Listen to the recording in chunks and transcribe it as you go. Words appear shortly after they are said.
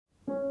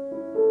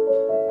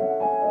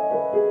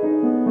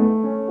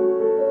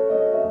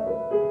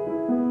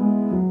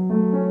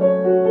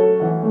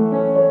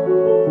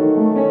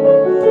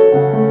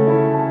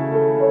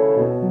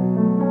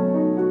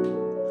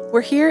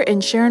We're here in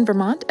Sharon,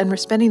 Vermont, and we're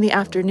spending the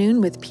afternoon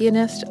with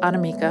pianist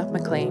Annemieke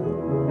McLane.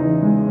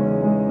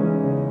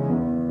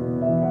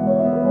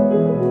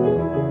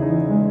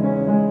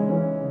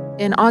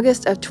 In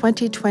August of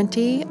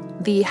 2020,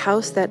 the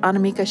house that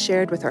Annemieke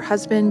shared with her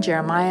husband,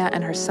 Jeremiah,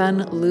 and her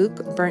son,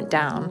 Luke, burnt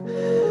down.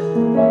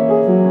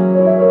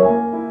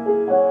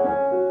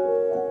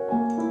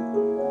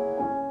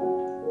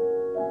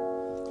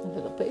 A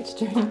little page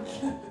turn.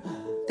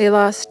 They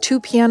lost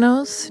 2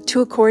 pianos,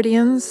 2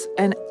 accordions,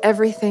 and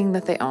everything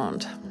that they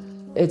owned.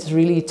 It's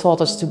really taught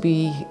us to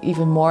be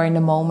even more in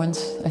the moment,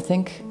 I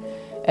think,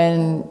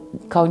 and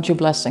count your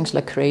blessings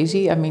like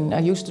crazy. I mean, I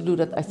used to do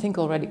that, I think,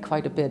 already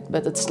quite a bit,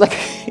 but it's like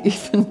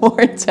even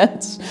more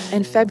intense.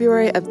 In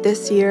February of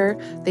this year,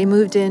 they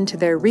moved into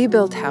their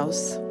rebuilt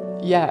house.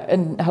 Yeah,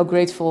 and how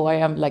grateful I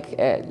am, like,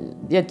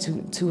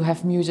 to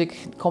have music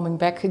coming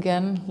back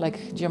again.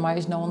 Like, Jeremiah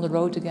is now on the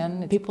road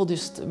again. People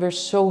just were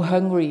so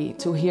hungry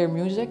to hear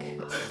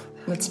music.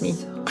 That's me.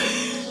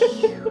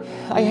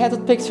 I had a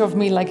picture of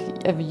me like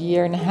every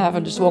year and a half,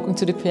 I'm just walking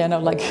to the piano,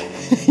 like.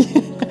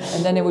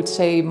 And then they would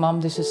say, "Mom,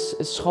 this is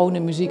schone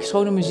muziek."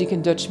 Schone muziek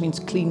in Dutch means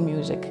clean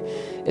music.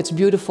 It's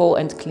beautiful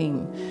and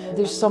clean.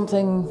 There's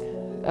something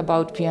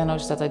about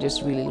pianos that I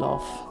just really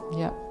love.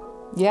 Yeah.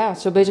 Yeah,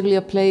 so basically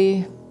I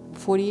play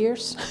 40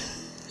 years.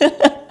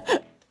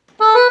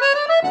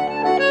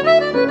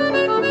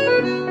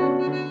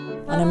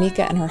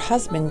 Annemieke and her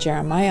husband,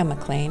 Jeremiah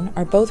McLane,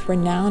 are both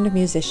renowned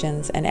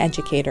musicians and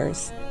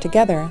educators.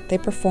 Together, they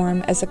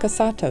perform as a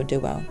Cassotto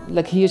Duo.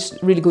 Like, he is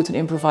really good at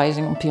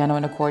improvising on piano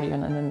and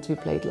accordion, and then we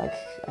played like,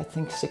 I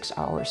think 6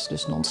 hours,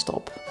 just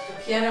non-stop. The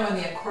piano and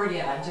the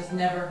accordion, I've just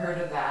never heard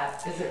of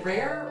that. Is it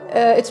rare?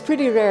 It's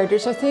pretty rare.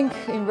 There's, I think,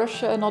 in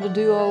Russia, another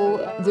duo.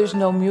 There's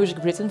no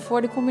music written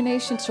for the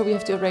combination, so we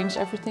have to arrange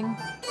everything.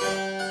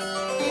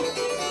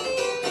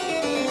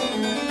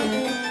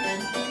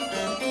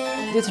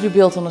 It's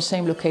rebuilt on the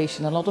same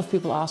location. A lot of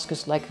people ask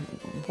us, like,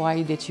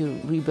 why did you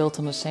rebuild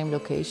on the same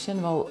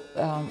location? Well,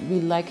 we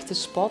like the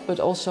spot, but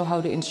also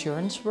how the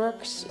insurance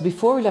works.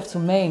 Before we left to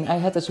Maine, I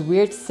had this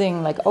weird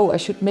thing, like, oh, I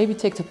should maybe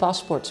take the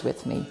passports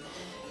with me.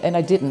 And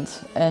I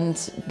didn't. And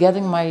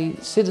getting my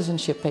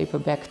citizenship paper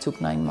back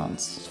took 9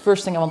 months.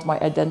 First thing, I want my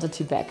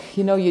identity back.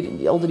 You know,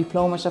 all the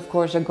diplomas, of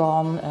course, are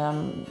gone.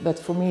 But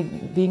for me,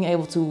 being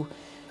able to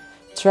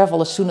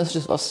travel as soon as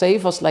it was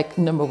safe was like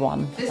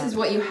 #1. This is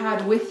what you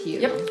had with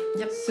you?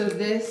 Yep. So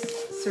this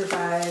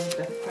survived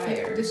the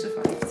fire? This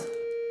survived.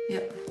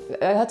 Yep.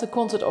 I had a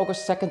concert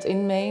August 2nd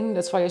in Maine.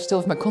 That's why I still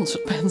have my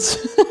concert pants.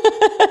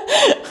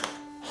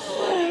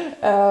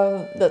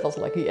 That was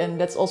lucky, and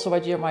that's also why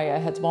Jeremiah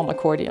had 1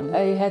 accordion.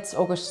 I had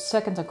August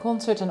 2nd a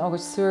concert, and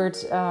August 3rd,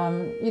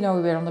 you know,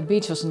 we were on the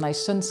beach, it was a nice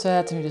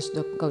sunset, and we just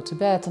go to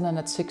bed, and then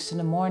at 6 in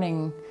the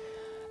morning,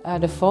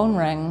 the phone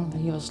rang.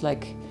 He was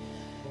like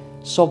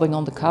sobbing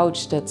on the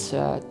couch that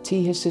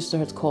T, his sister,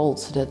 had called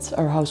that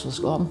our house was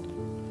gone.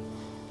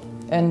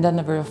 And then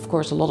there were, of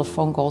course, a lot of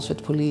phone calls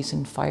with police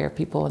and fire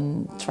people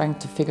and trying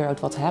to figure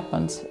out what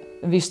happened.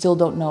 We still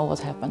don't know what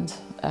happened.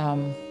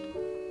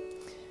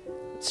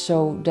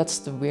 So that's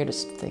the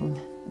weirdest thing.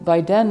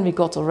 By then we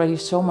got already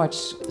so much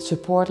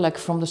support, like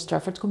from the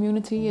Strafford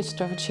community,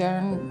 Strafford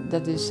Sharon,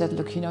 that they said,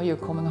 look, you know,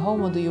 you're coming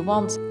home, what do you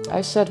want?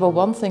 I said, well,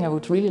 one thing I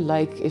would really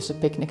like is a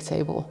picnic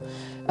table.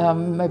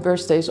 My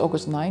birthday is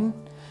August 9,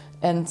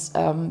 and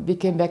we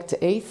came back the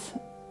 8th,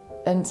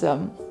 and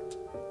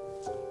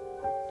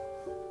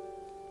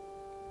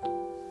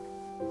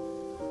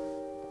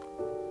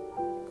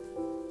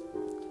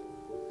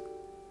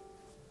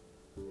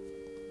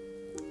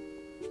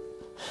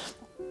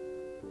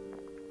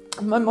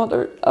my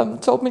mother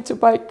told me to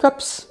buy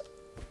cups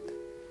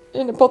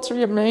in a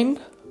pottery in Maine.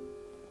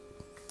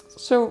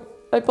 So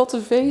I bought a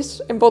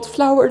vase and bought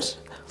flowers,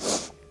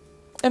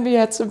 and we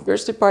had some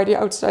birthday party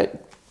outside.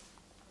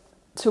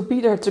 To be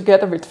there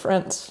together with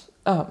friends,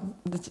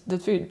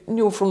 that we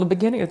knew from the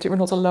beginning that we were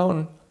not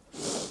alone.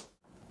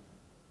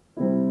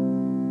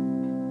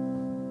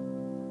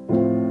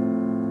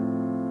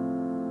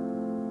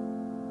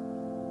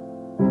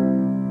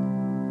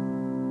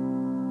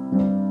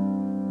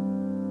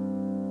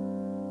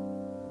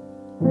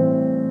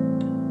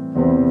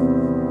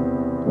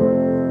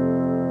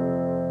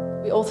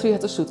 All 3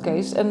 had a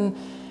suitcase, and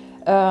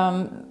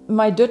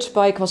my Dutch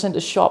bike was in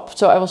the shop,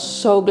 so I was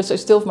so blessed. I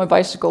still have my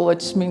bicycle,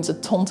 which means a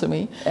ton to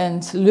me.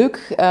 And Luke,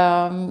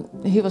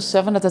 he was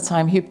 7 at the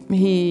time.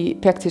 He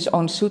packed his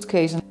own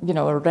suitcase and, you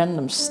know,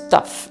 random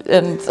stuff,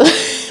 and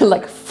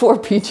like 4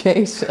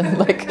 PJs and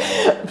like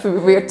a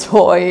weird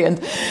toy, and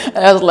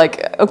I was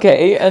like,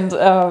 okay. And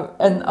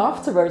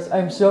afterwards,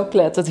 I'm so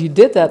glad that he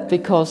did that,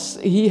 because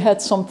he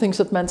had some things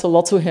that meant a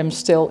lot to him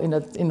still in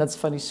that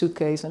funny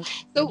suitcase. And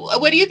so,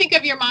 what do you think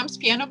of your mom's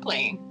piano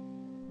playing?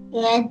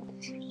 Good.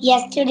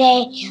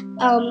 Yesterday,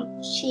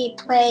 she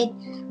played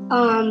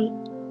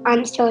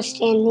I'm Still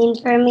Standing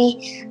for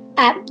me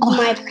at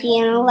my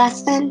piano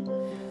lesson.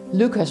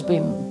 Luke has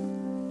been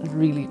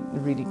really,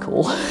 really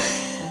cool.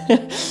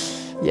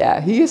 Yeah,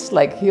 he was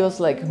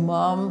like,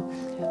 Mom,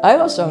 I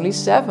was only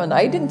 7.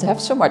 I didn't have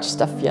so much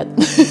stuff yet.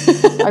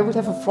 I would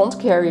have a front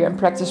carrier and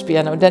practice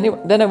piano.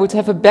 Then I would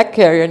have a back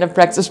carrier and a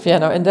practice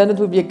piano. And then it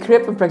would be a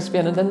crib and practice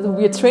piano. And then it would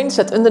be a train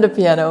set under the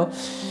piano.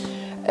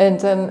 And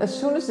then as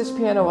soon as this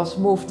piano was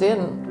moved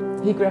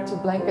in, he grabbed a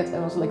blanket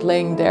and was like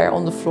laying there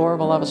on the floor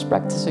while I was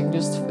practicing,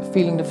 just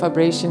feeling the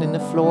vibration in the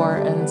floor.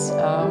 And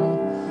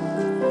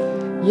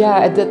yeah,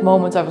 at that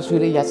moment I was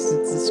really, yes,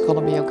 it's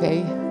gonna be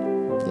okay.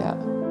 Yeah.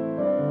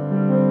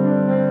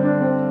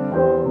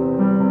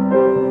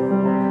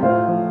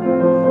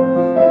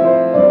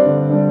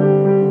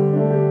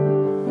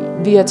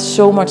 We had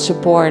so much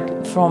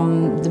support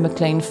from the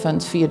McLane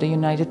Fund via the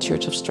United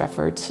Church of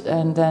Strafford,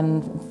 and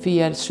then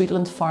via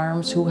Sweetland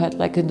Farms, who had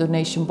like a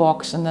donation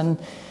box, and then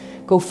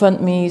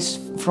GoFundMe's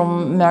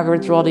from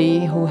Margaret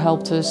Roddy, who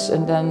helped us,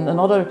 and then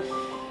another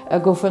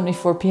GoFundMe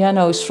for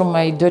pianos from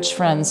my Dutch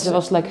friends. There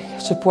was like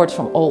support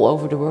from all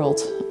over the world.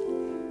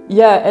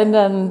 Yeah, and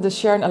then the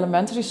Sharon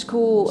Elementary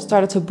School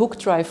started a book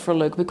drive for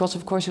Luc, because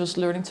of course he was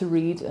learning to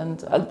read,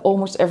 and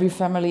almost every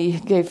family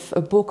gave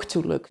a book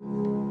to Luc.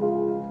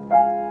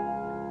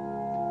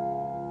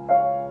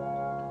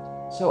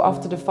 So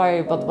after the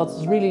fire, what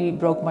really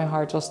broke my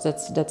heart was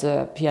that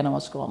the piano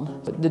was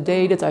gone. The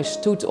day that I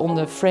stood on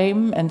the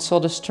frame and saw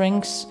the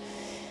strings,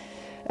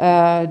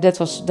 that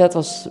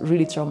was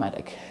really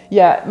traumatic.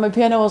 Yeah, my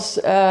piano was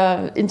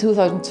in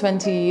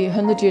 2020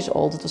 100 years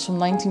old. It was from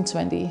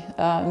 1920,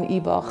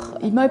 in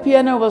Ibach. My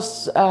piano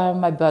was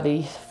my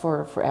buddy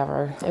for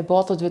forever. I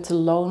bought it with a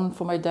loan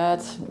for my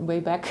dad way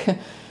back.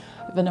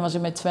 When I was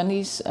in my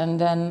 20s, and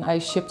then I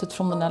shipped it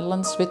from the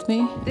Netherlands with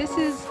me. This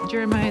is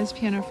Jeremiah's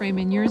piano frame,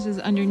 and yours is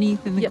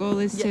underneath, and the goal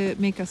is to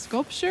make a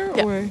sculpture,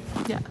 or?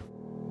 Yeah.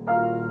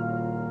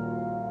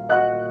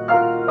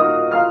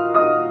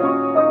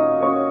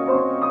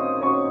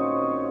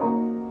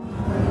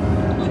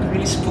 Like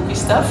really spooky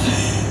stuff.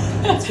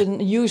 It's a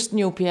used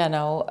new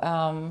piano,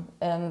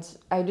 and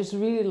I just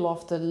really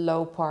love the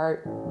low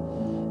part.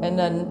 And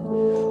then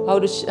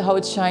how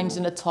it shines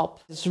in the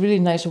top. It's really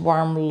nice,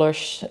 warm,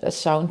 lush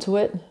sound to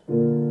it.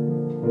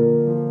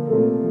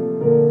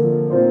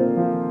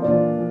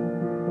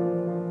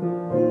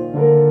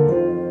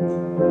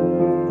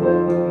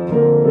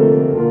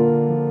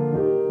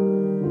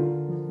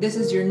 This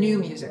is your new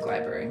music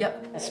library? Yep.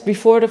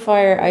 Before the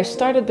fire, I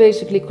started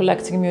basically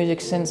collecting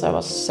music since I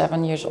was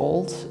 7 years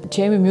old.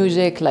 Chamber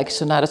music, like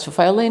sonatas for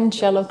violin,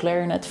 cello,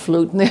 clarinet,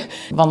 flute.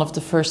 One of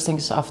the first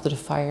things after the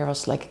fire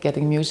was like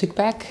getting music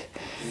back.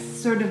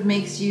 Sort of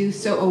makes you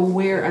so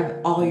aware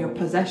of all your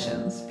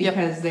possessions,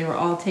 because they were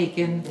all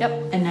taken,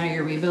 and now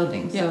you're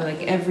rebuilding. So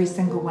like every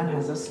single one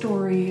has a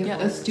story.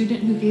 A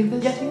student who gave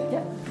this to you?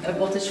 Yeah, I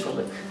bought this for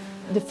Luc.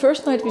 The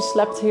first night we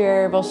slept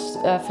here was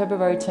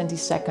February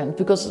 22nd,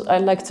 because I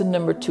like the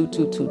number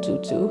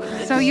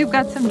 22222. So you've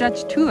got some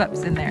Dutch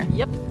tulips in there.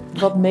 Yep.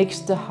 What makes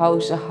the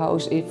house a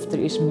house if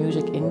there is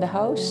music in the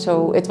house?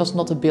 So it was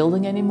not a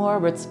building anymore,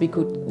 but we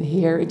could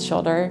hear each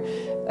other.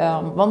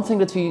 One thing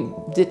that we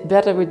did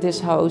better with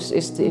this house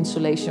is the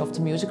insulation of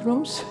the music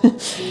rooms.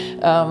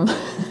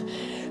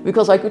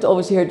 Because I could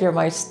always hear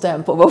Jeremiah's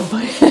stamp above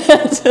my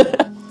head.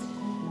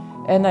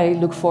 And I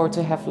look forward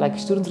to have like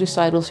student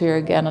recitals here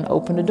again and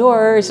open the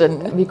doors,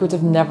 and we could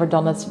have never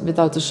done it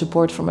without the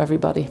support from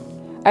everybody.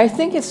 I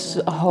think it's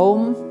a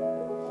home.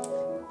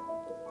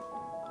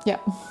 Yeah.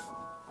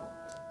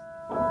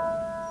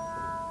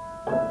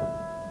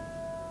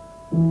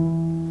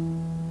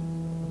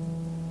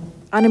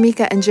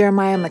 Annemieke and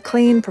Jeremiah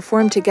McLane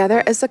performed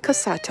together as a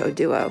Cassotto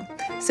Duo,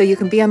 so you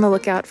can be on the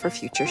lookout for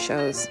future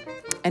shows.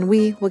 And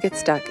we will get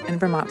stuck in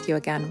Vermont with you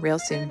again real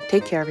soon.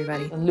 Take care,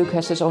 everybody. And Luc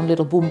has his own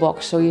little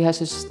boombox, so he has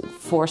his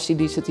 4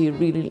 CDs that he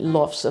really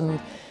loves. And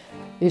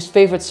his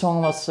favorite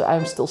song was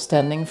I'm Still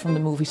Standing from the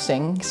movie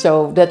Sing.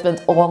 So that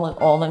went on and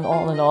on and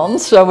on and on.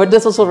 So but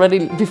that was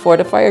already before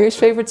the fire his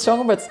favorite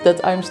song, but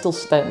that I'm Still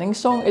Standing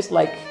song is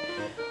like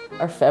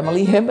our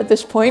family hymn at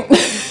this point.